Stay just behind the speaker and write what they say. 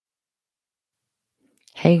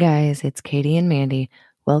Hey guys, it's Katie and Mandy.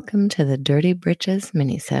 Welcome to the Dirty Britches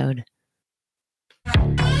minisode.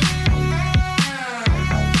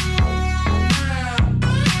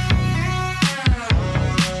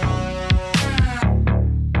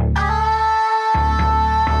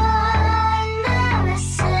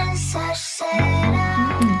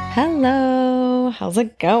 Hello, how's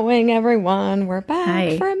it going, everyone? We're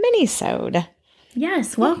back for a minisode.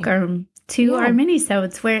 Yes, welcome to our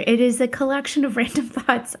minisodes, where it is a collection of random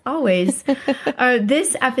thoughts always.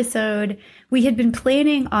 This episode, we had been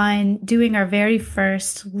planning on doing our very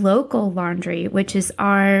first local laundry, which is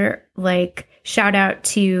our shout out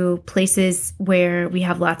to places where we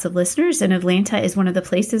have lots of listeners. And Atlanta is one of the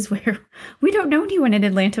places where we don't know anyone in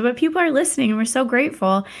Atlanta, but people are listening and we're so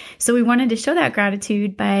grateful. So we wanted to show that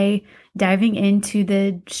gratitude by diving into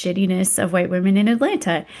the shittiness of white women in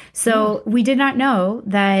Atlanta. So we did not know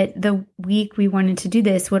that the week we wanted to do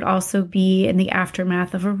this would also be in the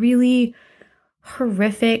aftermath of a really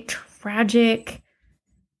horrific, tragic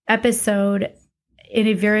episode in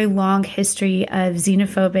a very long history of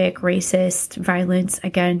xenophobic, racist violence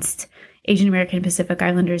against Asian American, Pacific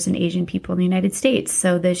Islanders, and Asian people in the United States.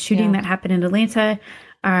 So the shooting that happened in Atlanta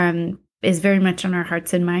is very much on our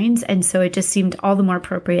hearts and minds. And so it just seemed all the more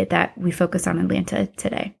appropriate that we focus on Atlanta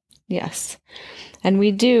today. Yes. And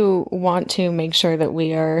we do want to make sure that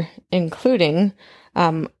we are including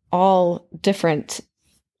all different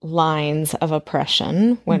lines of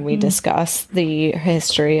oppression when we discuss the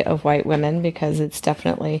history of white women, because it's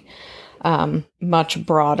definitely much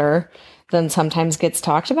broader than sometimes gets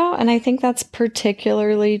talked about. And I think that's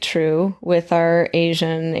particularly true with our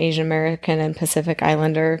Asian American, and Pacific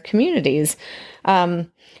Islander communities.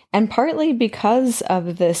 And partly because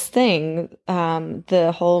of this thing,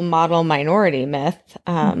 the whole model minority myth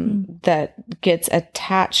that gets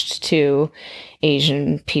attached to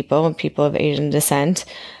Asian people and people of Asian descent,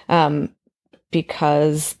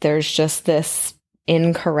 because there's just this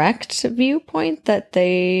incorrect viewpoint that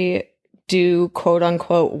they do quote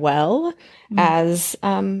unquote well as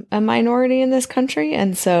a minority in this country.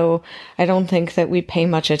 And so I don't think that we pay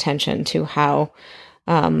much attention to how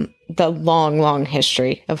the long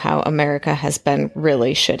history of how America has been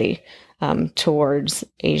really shitty towards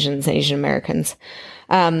Asian Americans.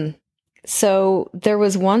 So there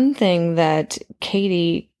was one thing that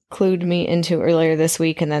Katie clued me into earlier this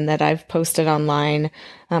week, and then that I've posted online.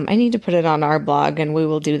 I need to put it on our blog, and we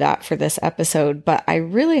will do that for this episode. But I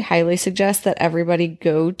really highly suggest that everybody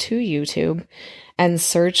go to YouTube and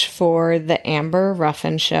search for The Amber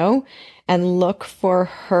Ruffin Show and look for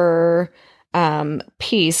her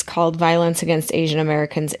piece called Violence Against Asian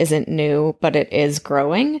Americans Isn't New, but It Is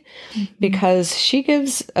Growing, because she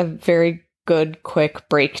gives a very good, quick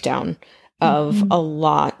breakdown of a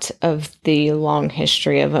lot of the long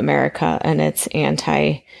history of America and its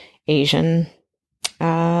anti-Asian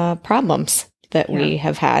problems that we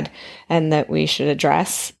have had and that we should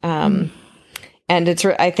address. And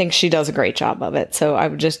I think she does a great job of it. So I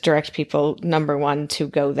would just direct people, number one, to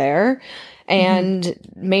go there and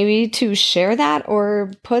maybe to share that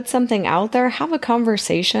or put something out there, have a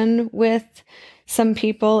conversation with some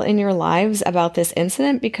people in your lives about this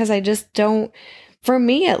incident, because I just don't, for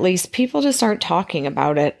me at least, people just aren't talking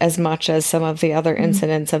about it as much as some of the other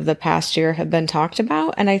incidents of the past year have been talked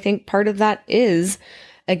about. And I think part of that is,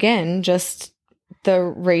 again, just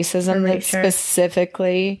the racism that's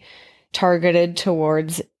specifically targeted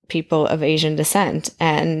towards people of Asian descent.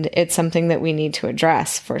 And it's something that we need to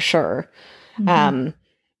address for sure.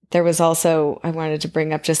 There was also, I wanted to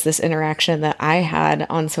bring up just this interaction that I had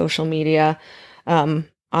on social media on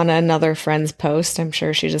another friend's post. I'm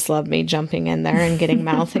sure she just loved me jumping in there and getting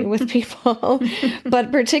mouthy with people.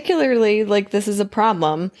 But particularly, this is a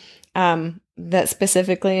problem that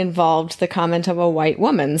specifically involved the comment of a white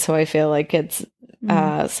woman. So I feel like it's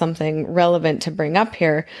something relevant to bring up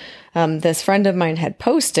here. This friend of mine had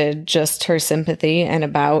posted just her sympathy and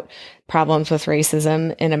about problems with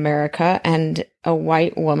racism in America, and a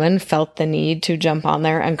white woman felt the need to jump on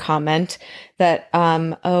there and comment that,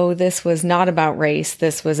 this was not about race.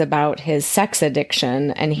 This was about his sex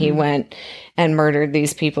addiction. And he went and murdered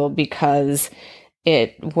these people because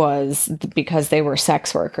they were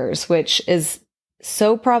sex workers, which is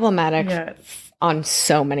so problematic on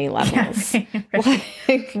so many levels.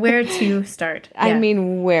 Where to start? I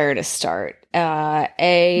mean, where to start?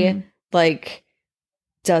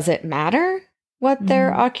 Does it matter what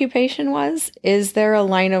their occupation was? Is there a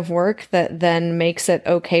line of work that then makes it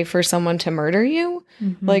okay for someone to murder you?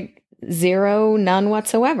 Zero, none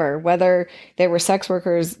whatsoever. Whether they were sex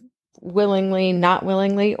workers willingly, not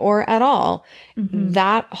willingly, or at all.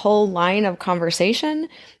 That whole line of conversation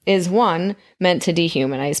is one meant to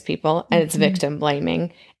dehumanize people, and it's victim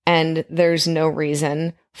blaming. And there's no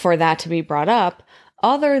reason for that to be brought up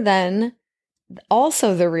other than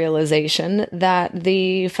also the realization that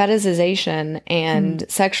the fetishization and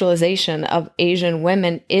sexualization of Asian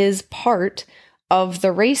women is part of the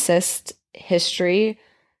racist history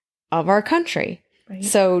of our country. Right.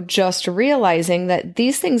 So just realizing that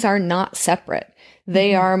these things are not separate.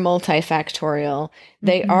 They are multifactorial.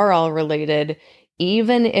 They are all related.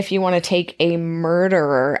 Even if you want to take a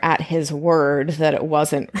murderer at his word that it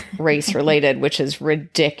wasn't race related, which is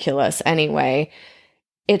ridiculous anyway,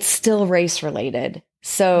 it's still race related.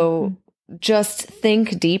 So just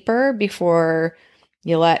think deeper before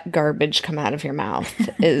you let garbage come out of your mouth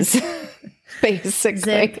is basically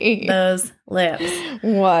zip those lips.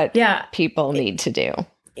 What people need to do.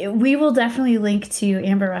 We will definitely link to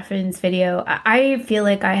Amber Ruffin's video. I feel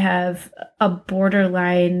like I have a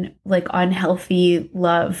borderline, like, unhealthy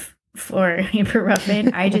love for Amber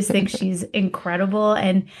Ruffin. I just think she's incredible.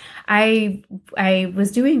 And I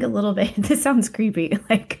was doing a little bit, this sounds creepy,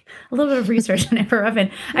 like a little bit of research on Amber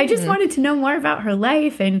Ruffin. I just wanted to know more about her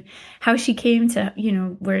life and how she came to,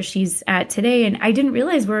 where she's at today. And I didn't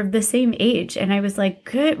realize we're the same age. And I was like,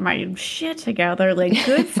 get my shit together. Like,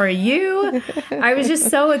 good for you. I was just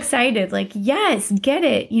so excited. Like, yes, get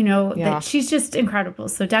it. That she's just incredible.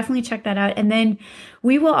 So definitely check that out. And then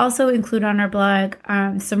we will also include on our blog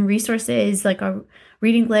some resources, like a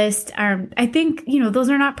reading list. I think, those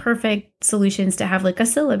are not perfect solutions to have like a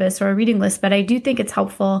syllabus or a reading list, but I do think it's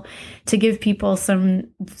helpful to give people some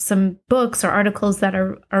books or articles that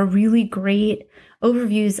are really great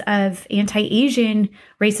overviews of anti-Asian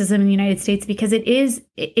racism in the United States, because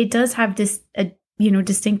it does have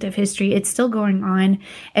distinctive history. It's still going on,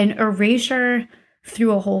 and erasure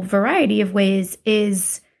through a whole variety of ways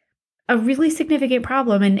is a really significant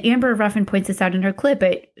problem. And Amber Ruffin points this out in her clip.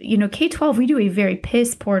 But, K-12, we do a very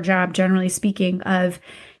piss poor job, generally speaking, of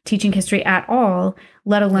teaching history at all,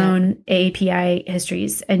 let alone AAPI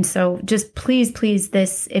histories. And so just please,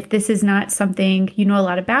 if this is not something you know a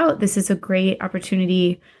lot about, this is a great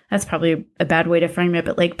opportunity. That's probably a bad way to frame it,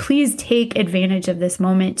 but like, please take advantage of this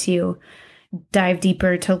moment to dive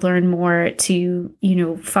deeper, to learn more, to,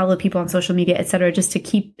 follow people on social media, et cetera, just to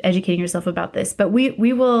keep educating yourself about this. But we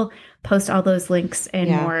will post all those links and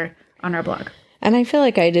more on our blog. And I feel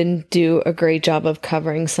like I didn't do a great job of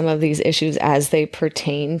covering some of these issues as they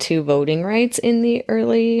pertain to voting rights in the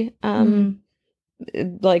early,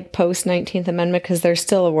 like post 19th Amendment, because there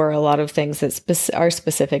still were a lot of things that are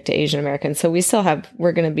specific to Asian Americans. So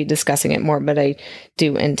we're going to be discussing it more, but I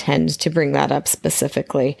do intend to bring that up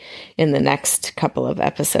specifically in the next couple of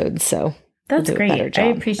episodes. So that's great. I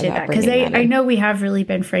appreciate that, because I know we have really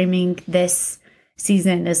been framing this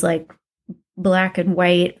season as like black and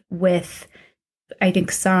white with, I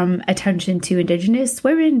think, some attention to Indigenous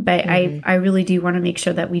women, but I really do want to make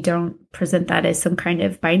sure that we don't present that as some kind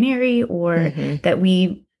of binary, or that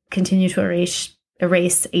we continue to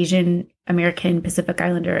erase Asian American, Pacific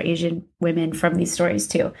Islander, Asian women from these stories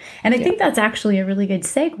too. And I think that's actually a really good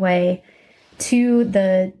segue to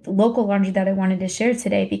the local laundry that I wanted to share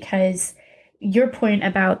today, because your point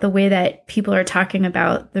about the way that people are talking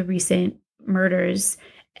about the recent murders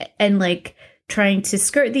and like trying to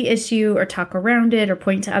skirt the issue or talk around it or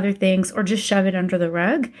point to other things or just shove it under the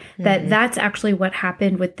rug, that's actually what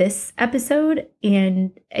happened with this episode.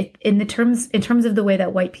 And in terms of the way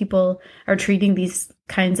that white people are treating these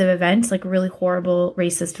kinds of events, like really horrible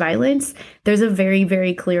racist violence, there's a very,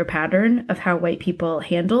 very clear pattern of how white people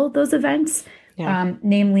handle those events,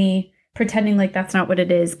 namely pretending like that's not what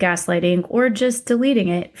it is, gaslighting, or just deleting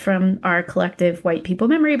it from our collective white people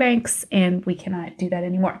memory banks, and we cannot do that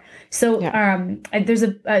anymore. So there's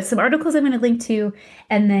some articles I'm going to link to,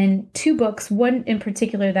 and then two books, one in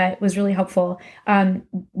particular that was really helpful.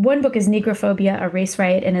 One book is Negrophobia, A Race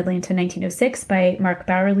Riot in Atlanta 1906 by Mark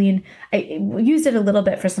Bauerlein. I used it a little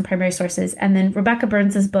bit for some primary sources. And then Rebecca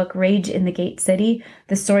Burns's book, Rage in the Gate City,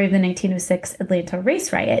 The Story of the 1906 Atlanta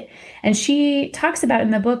Race Riot. And she talks about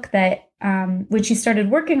in the book that when she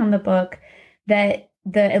started working on the book, that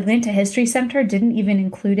the Atlanta History Center didn't even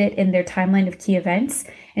include it in their timeline of key events.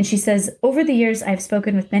 And she says, over the years, I've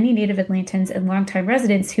spoken with many Native Atlantans and longtime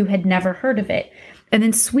residents who had never heard of it. And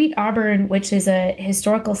then Sweet Auburn, which is a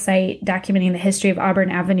historical site documenting the history of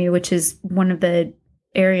Auburn Avenue, which is one of the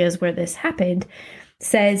areas where this happened,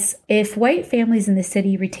 says, if white families in the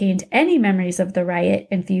city retained any memories of the riot,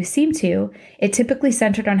 and few seem to, it typically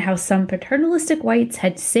centered on how some paternalistic whites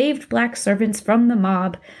had saved black servants from the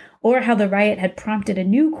mob, or how the riot had prompted a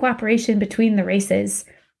new cooperation between the races.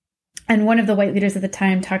 And one of the white leaders at the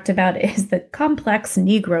time talked about is the complex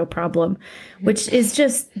Negro problem, which is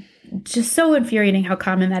just so infuriating how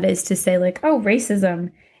common that is to say, like, oh,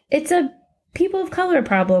 racism, it's a people of color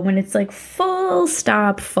problem, when it's like full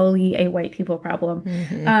stop, fully a white people problem.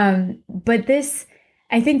 But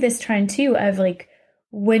I think this trend too of like,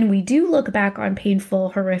 when we do look back on painful,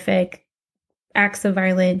 horrific acts of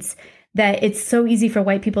violence, that it's so easy for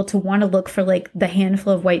white people to want to look for like the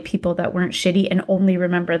handful of white people that weren't shitty and only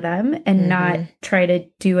remember them and not try to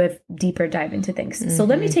do a deeper dive into things. So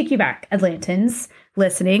let me take you back, Atlantans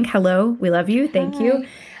listening. Hello, we love you. Thank you.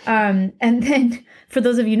 And then for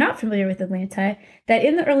those of you not familiar with Atlanta, that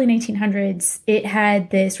in the early 1900s, it had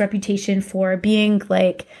this reputation for being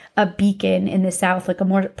like a beacon in the South, like a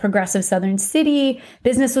more progressive Southern city.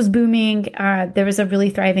 Business was booming. There was a really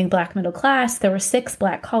thriving Black middle class. There were 6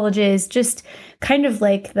 Black colleges, just kind of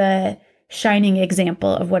like the shining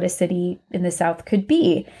example of what a city in the South could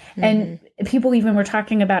be. And people even were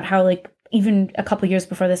talking about how, like, even a couple years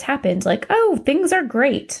before this happened, like, oh, things are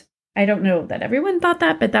great. I don't know that everyone thought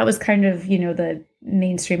that, but that was kind of, the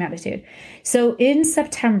mainstream attitude. So in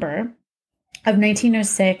September of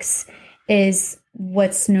 1906 is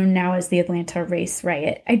what's known now as the Atlanta Race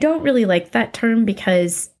Riot. I don't really like that term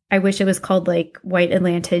because I wish it was called like white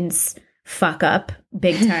Atlantans fuck up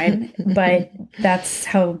big time, but that's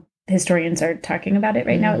how historians are talking about it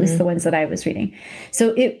right now, at least the ones that I was reading.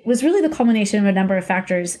 So it was really the culmination of a number of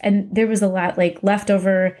factors, and there was a lot like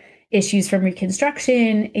leftover issues from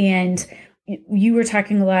Reconstruction, and you were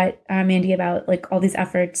talking a lot, Mandy, about like all these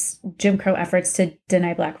efforts, Jim Crow efforts to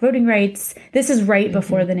deny Black voting rights. This is right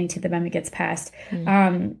before the 19th Amendment gets passed.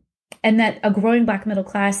 And that a growing Black middle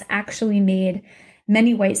class actually made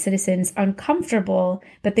many white citizens uncomfortable,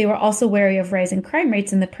 but they were also wary of rising crime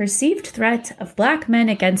rates and the perceived threat of Black men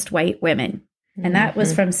against white women. And that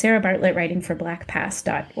was from Sarah Bartlett writing for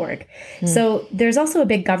blackpast.org. So there's also a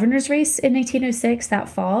big governor's race in 1906 that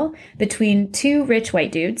fall between 2 rich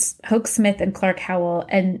white dudes, Hoke Smith and Clark Howell.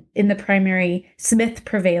 And in the primary, Smith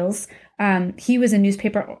prevails. He was a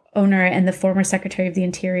newspaper owner and the former Secretary of the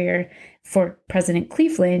Interior for President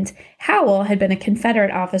Cleveland. Howell had been a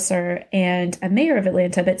Confederate officer and a mayor of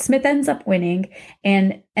Atlanta, but Smith ends up winning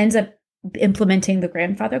and ends up implementing the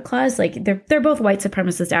grandfather clause. Like they're both white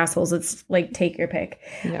supremacist assholes. It's like, take your pick.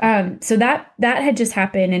 So that had just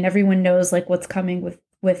happened, and everyone knows like what's coming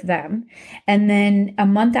with them. And then a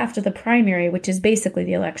month after the primary, which is basically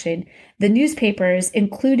the election, the newspapers,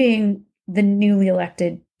 including the newly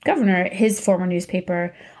elected governor, his former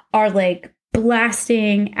newspaper, are like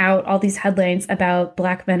blasting out all these headlines about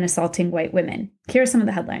Black men assaulting white women. Here are some of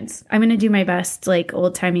the headlines. I'm going to do my best, like,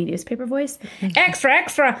 old-timey newspaper voice. Extra,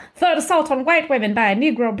 extra, third assault on white women by a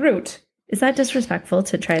Negro brute. Is that disrespectful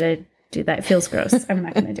to try to do that? It feels gross. I'm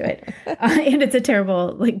not going to do it. And it's a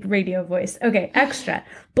terrible, like, radio voice. Okay, extra.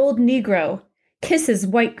 Bold Negro kisses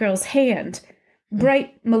white girl's hand.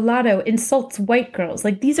 Bright mulatto insults white girls.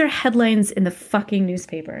 Like, these are headlines in the fucking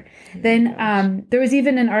newspaper. Then there was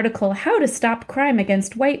even an article, how to stop crime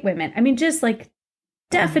against white women. I mean, just like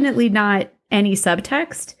definitely not any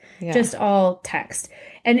subtext, just all text.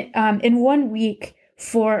 And in 1 week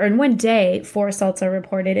in 1 day, 4 assaults are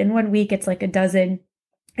reported. In 1 week, it's like a dozen.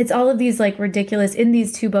 It's all of these like ridiculous, in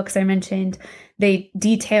these 2 books I mentioned, they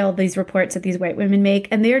detail these reports that these white women make.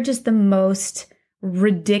 And they're just the most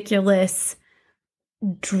ridiculous,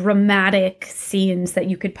 dramatic scenes that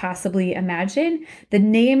you could possibly imagine.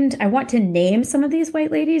 I want to name some of these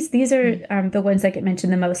white ladies. These are the ones that get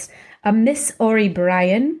mentioned the most. Miss Ori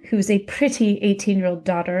Bryan, who's a pretty 18-year-old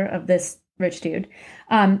daughter of this rich dude.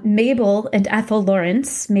 Mabel and Ethel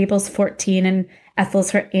Lawrence. Mabel's 14 and Ethel's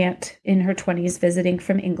her aunt in her 20s visiting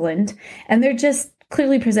from England. And they're just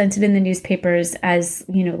clearly presented in the newspapers as,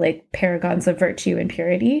 like paragons of virtue and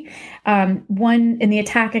purity. One in the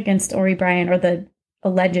attack against Ori Bryan, or the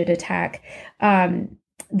alleged attack,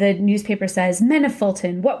 the newspaper says, "Men of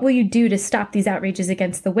Fulton, what will you do to stop these outrages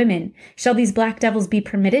against the women? Shall these black devils be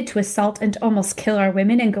permitted to assault and almost kill our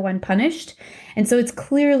women and go unpunished?" And so it's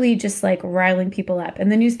clearly just like riling people up.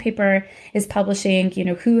 And the newspaper is publishing,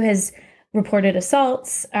 who has reported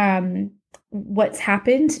assaults, what's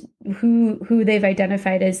happened, who they've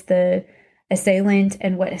identified as the assailant,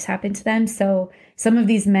 and what has happened to them. So some of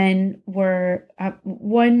these men were,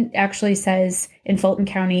 one actually says in Fulton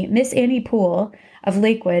County, Miss Annie Poole of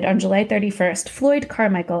Lakewood on July 31st, Floyd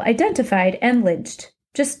Carmichael identified and lynched.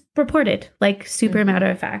 Just reported, like super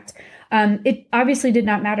matter of fact. It obviously did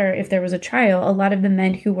not matter if there was a trial. A lot of the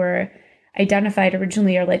men who were identified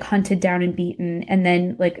originally are like hunted down and beaten. And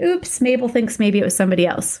then like, oops, Mabel thinks maybe it was somebody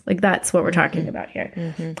else. Like that's what we're talking about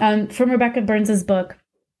here. From Rebecca Burns's book,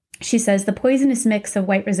 She says the poisonous mix of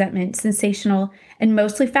white resentment, sensational, and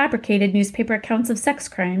mostly fabricated newspaper accounts of sex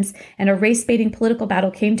crimes and a race-baiting political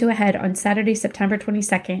battle came to a head on Saturday, September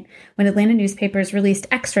 22nd, when Atlanta newspapers released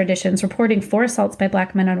extra editions reporting 4 assaults by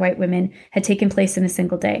Black men on white women had taken place in a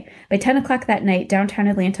single day. By 10 o'clock that night, downtown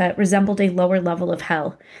Atlanta resembled a lower level of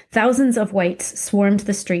hell. Thousands of whites swarmed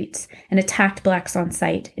the streets and attacked Blacks on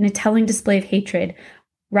sight. In a telling display of hatred,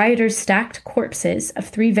 rioters stacked corpses of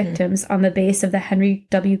 3 victims on the base of the Henry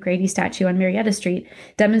W. Grady statue on Marietta Street,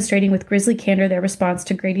 demonstrating with grisly candor their response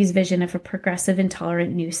to Grady's vision of a progressive,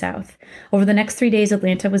 intolerant New South. Over the next 3 days,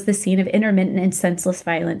 Atlanta was the scene of intermittent and senseless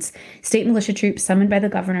violence. State militia troops summoned by the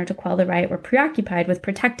governor to quell the riot were preoccupied with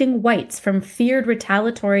protecting whites from feared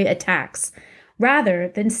retaliatory attacks, rather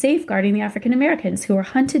than safeguarding the African Americans who were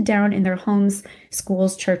hunted down in their homes,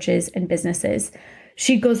 schools, churches, and businesses.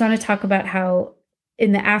 She goes on to talk about how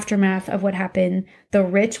in the aftermath of what happened, the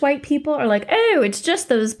rich white people are like, oh, it's just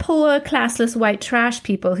those poor, classless white trash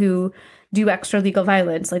people who do extra legal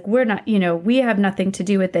violence. Like, we're not, we have nothing to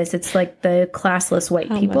do with this. It's like the classless white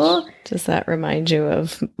people. Much does that remind you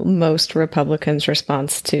of most Republicans'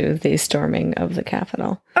 response to the storming of the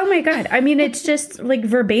Capitol? Oh my God. I mean, it's just like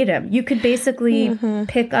verbatim. You could basically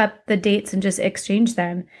pick up the dates and just exchange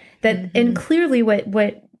them. And clearly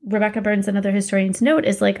what Rebecca Burns and other historians note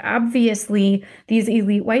is like, obviously these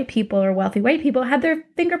elite white people or wealthy white people had their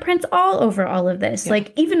fingerprints all over all of this. Yeah.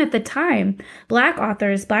 Like, even at the time, Black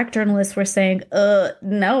authors, Black journalists were saying,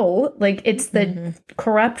 no, like it's the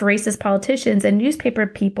corrupt racist politicians and newspaper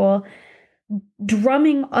people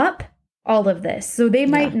drumming up all of this. So they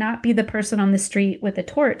might not be the person on the street with a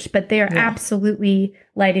torch, but they are absolutely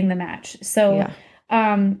lighting the match. So,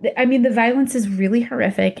 I mean, the violence is really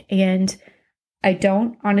horrific, and I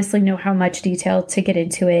don't honestly know how much detail to get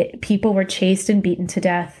into it. People were chased and beaten to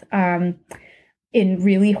death in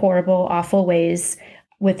really horrible, awful ways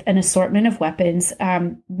with an assortment of weapons.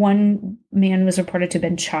 One man was reported to have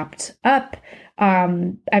been chopped up.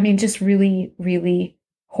 I mean, just really, really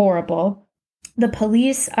horrible. The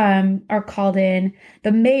police are called in.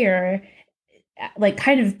 The mayor like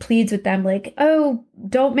kind of pleads with them like, oh,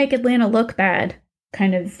 don't make Atlanta look bad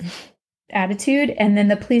kind of attitude. And then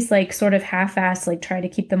the police like sort of half-assed like try to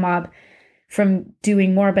keep the mob from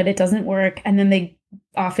doing more, but it doesn't work. And then they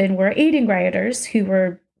often were aiding rioters who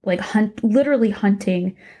were like literally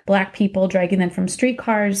hunting Black people, dragging them from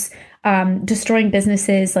streetcars, destroying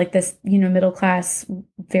businesses like this, middle class,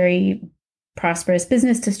 very prosperous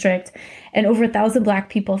business district. And over 1,000 Black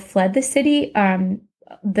people fled the city.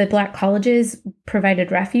 The Black colleges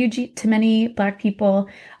provided refuge to many Black people.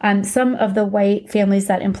 Some of the white families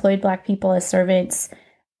that employed Black people as servants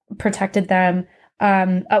protected them.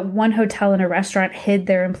 One hotel and a restaurant hid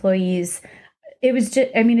their employees. It was just,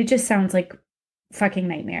 it just sounds like fucking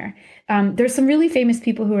nightmare. There's some really famous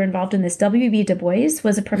people who were involved in this. W.B. Du Bois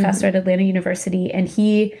was a professor at Atlanta University, and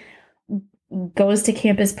he goes to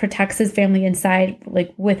campus, protects his family inside,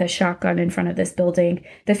 like with a shotgun in front of this building.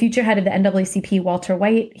 The future head of the NAACP, Walter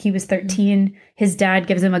White, he was 13. His dad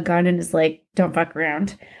gives him a gun and is like, don't fuck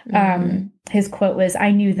around. His quote was,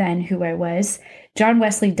 "I knew then who I was." John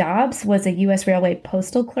Wesley Dobbs was a U.S. Railway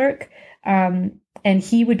postal clerk, and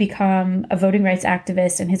he would become a voting rights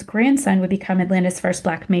activist, and his grandson would become Atlanta's first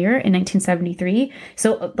Black mayor in 1973.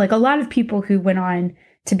 So like a lot of people who went on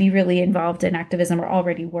to be really involved in activism or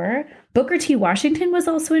already were. Booker T. Washington was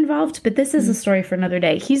also involved, but this is a story for another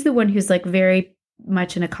day. He's the one who's like very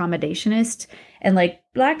much an accommodationist and like,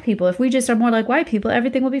 Black people, if we just are more like white people,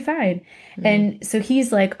 everything will be fine. And so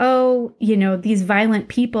he's like, oh, these violent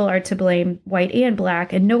people are to blame, white and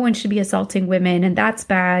Black, and no one should be assaulting women, and that's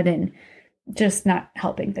bad, and just not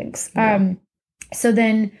helping things. So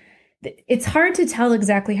then it's hard to tell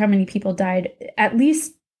exactly how many people died. At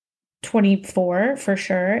least 24 for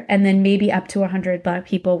sure, and then maybe up to 100 Black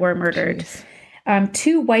people were murdered.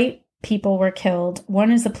 2 white people were killed.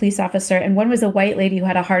 One is a police officer, and one was a white lady who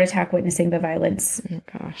had a heart attack witnessing the violence. Oh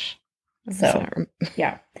gosh. So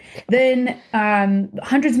yeah. Then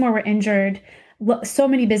hundreds more were injured. So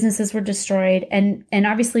many businesses were destroyed, and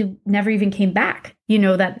obviously never even came back.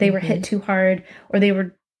 That they were hit too hard, or they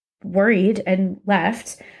were worried and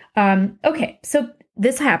left. Okay, so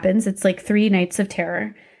this happens. It's like 3 nights of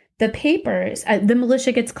terror. The papers, the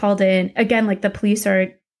militia gets called in. Again, like the police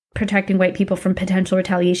are protecting white people from potential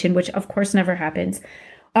retaliation, which of course never happens.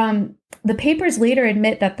 The papers later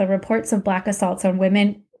admit that the reports of Black assaults on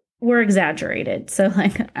women were exaggerated. So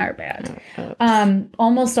like are bad.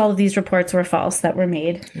 Almost all of these reports were false that were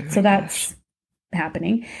made. So that's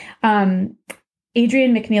happening.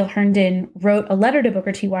 Adrienne McNeil Herndon wrote a letter to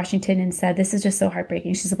Booker T. Washington and said, "This is just so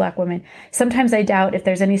heartbreaking. She's a Black woman. Sometimes I doubt if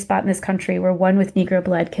there's any spot in this country where one with Negro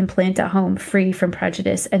blood can plant a home free from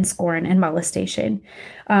prejudice and scorn and molestation."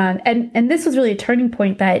 And this was really a turning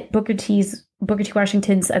point, that Booker T.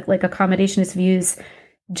 Washington's like accommodationist views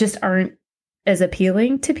just aren't as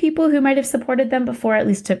appealing to people who might have supported them before, at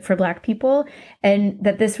least for Black people, and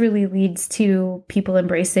that this really leads to people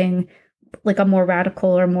embracing like a more radical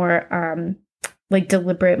or more like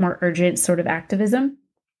deliberate, more urgent sort of activism.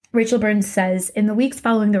 Rachel Burns says, "In the weeks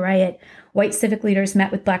following the riot, white civic leaders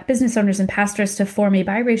met with Black business owners and pastors to form a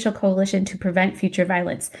biracial coalition to prevent future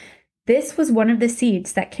violence. This was one of the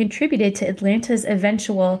seeds that contributed to Atlanta's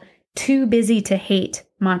eventual 'too busy to hate'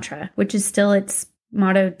 mantra, which is still its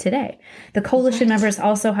motto today. The coalition members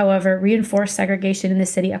also, however, reinforced segregation in the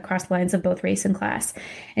city across lines of both race and class."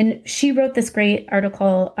 And she wrote this great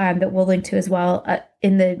article that we'll link to as well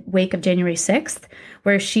in the wake of January 6th,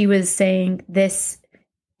 where she was saying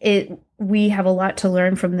we have a lot to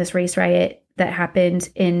learn from this race riot that happened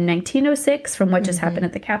in 1906 from what just happened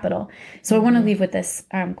at the Capitol. So I want to leave with this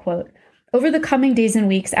quote. "Over the coming days and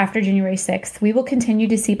weeks after January 6th, we will continue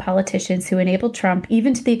to see politicians who enabled Trump,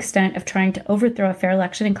 even to the extent of trying to overthrow a fair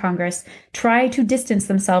election in Congress, try to distance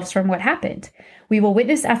themselves from what happened. We will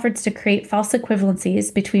witness efforts to create false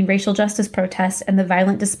equivalencies between racial justice protests and the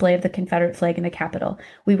violent display of the Confederate flag in the Capitol.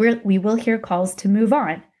 We will hear calls to move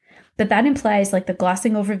on. But that implies like the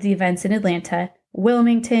glossing over of the events in Atlanta,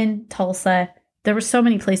 Wilmington, Tulsa. There were so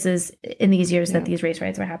many places in these years that these race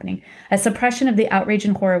riots were happening. A suppression of the outrage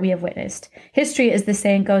and horror we have witnessed. History, as the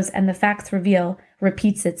saying goes, and the facts reveal,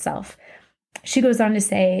 repeats itself." She goes on to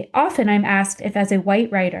say, "Often I'm asked if, as a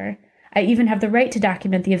white writer, I even have the right to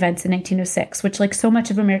document the events in 1906, which, like so much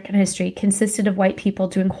of American history, consisted of white people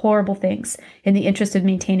doing horrible things in the interest of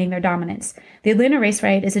maintaining their dominance. The Atlanta race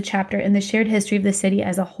riot is a chapter in the shared history of the city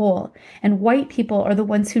as a whole, and white people are the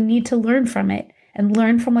ones who need to learn from it and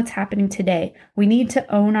learn from what's happening today. We need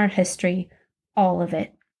to own our history, all of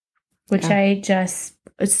it," which I just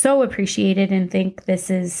so appreciated and think this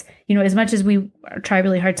is, as much as we try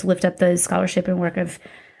really hard to lift up the scholarship and work of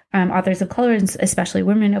authors of color, and especially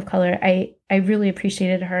women of color, I really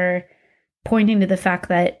appreciated her pointing to the fact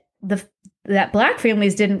that that Black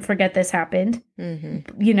families didn't forget this happened.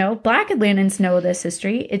 Black Atlantans know this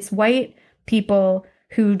history. It's white people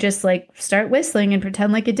who just like start whistling and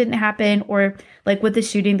pretend like it didn't happen, or like with the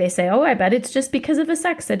shooting, they say, "Oh, I bet it's just because of a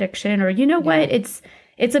sex addiction," or what,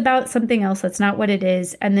 it's about something else. That's not what it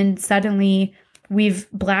is. And then suddenly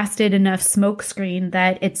we've blasted enough smoke screen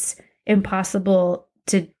that it's impossible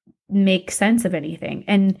to make sense of anything.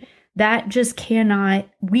 And that just cannot,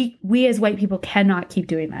 we as white people cannot keep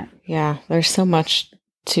doing that. Yeah, there's so much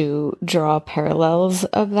to draw parallels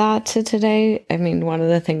of that to today. I mean, one of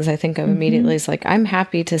the things I think of immediately is like, I'm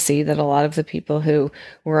happy to see that a lot of the people who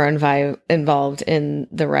were involved in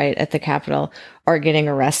the riot at the Capitol are getting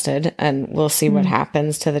arrested, and we'll see what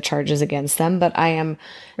happens to the charges against them. But I am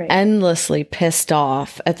endlessly pissed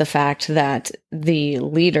off at the fact that the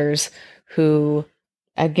leaders who,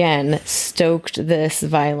 again, stoked this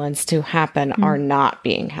violence to happen are not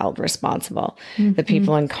being held responsible. The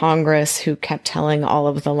people in Congress who kept telling all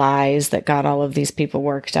of the lies that got all of these people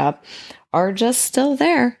worked up are just still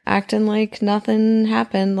there acting like nothing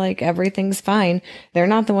happened, like everything's fine. They're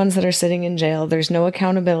not the ones that are sitting in jail. There's no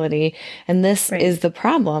accountability. And this is the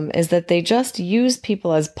problem, is that they just use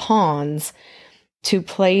people as pawns to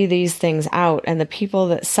play these things out. And the people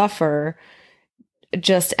that suffer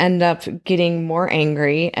just end up getting more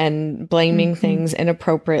angry and blaming things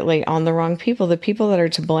inappropriately on the wrong people. The people that are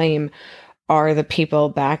to blame are the people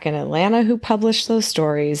back in Atlanta who published those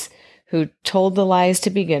stories, who told the lies to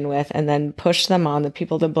begin with, and then pushed them on. The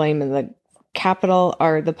people to blame in the Capitol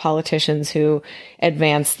are the politicians who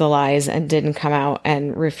advanced the lies and didn't come out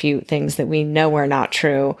and refute things that we know are not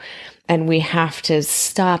true. And we have to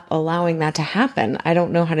stop allowing that to happen. I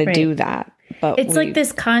don't know how to do that. But it's like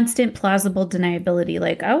this constant plausible deniability,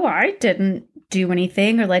 like, oh, I didn't do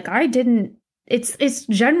anything, or like, I didn't. It's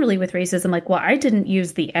generally with racism, like, well, I didn't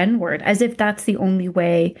use the N-word, as if that's the only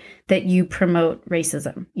way that you promote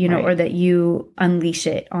racism, or that you unleash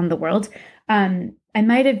it on the world. I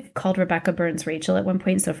might have called Rebecca Burns Rachel at one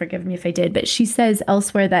point, so forgive me if I did, but she says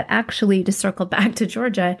elsewhere that actually, to circle back to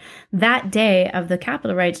Georgia, that day of the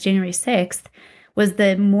Capitol riots, January 6th, was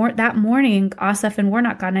that morning, Ossoff and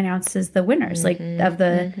Warnock got announced as the winners, of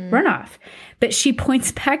the runoff. But she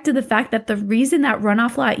points back to the fact that the reason that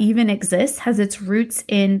runoff law even exists has its roots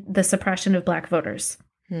in the suppression of Black voters.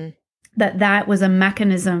 That was a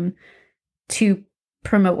mechanism to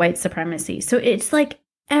promote white supremacy. So it's like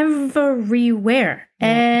everywhere.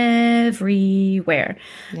 Everywhere.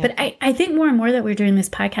 Yeah. But I think more and more that we're doing this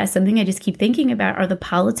podcast, something I just keep thinking about are the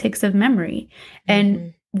politics of memory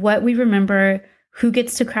and what we remember, who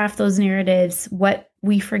gets to craft those narratives, what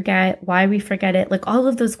we forget, why we forget it. Like all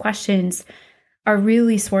of those questions are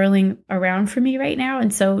really swirling around for me right now.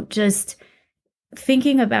 And so just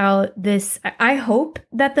thinking about this, I hope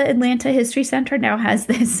that the Atlanta History Center now has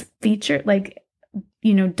this feature, like,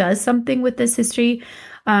 does something with this history.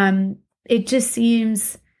 It just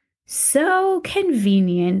seems so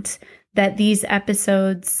convenient that these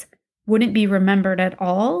episodes wouldn't be remembered at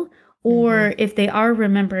all. Or if they are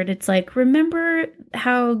remembered, it's like, remember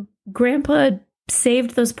how Grandpa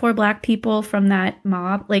saved those poor Black people from that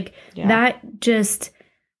mob? Like that just,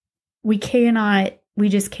 we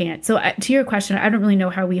just can't. So to your question, I don't really know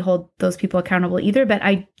how we hold those people accountable either, but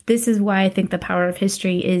this is why I think the power of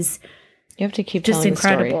history is you have to keep just telling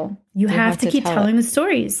incredible. The story. You have to keep telling the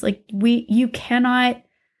stories. Like you cannot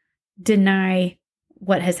deny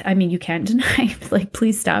you can't deny, like,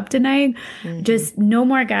 please stop denying. Just no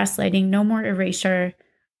more gaslighting, no more erasure,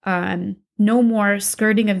 no more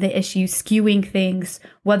skirting of the issue, skewing things,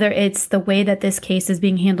 whether it's the way that this case is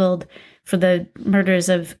being handled for the murders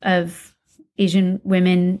of Asian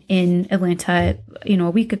women in Atlanta, a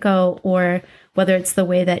week ago, or whether it's the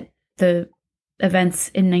way that the events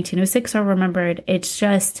in 1906 are remembered. It's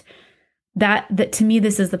just that to me,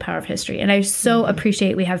 this is the power of history. And I so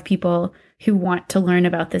appreciate we have people who want to learn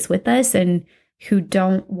about this with us and who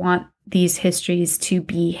don't want these histories to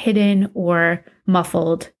be hidden or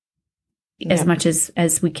muffled as much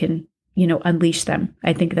as we can, unleash them.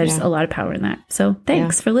 I think there's a lot of power in that. So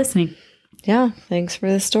thanks for listening. Yeah, thanks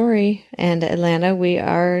for the story. And Atlanta, we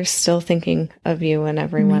are still thinking of you and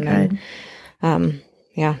everyone. And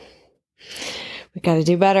we got to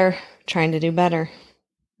do better, trying to do better.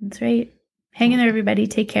 That's right. Hang in there, everybody.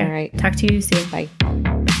 Take care. All right. Talk to you soon. Bye.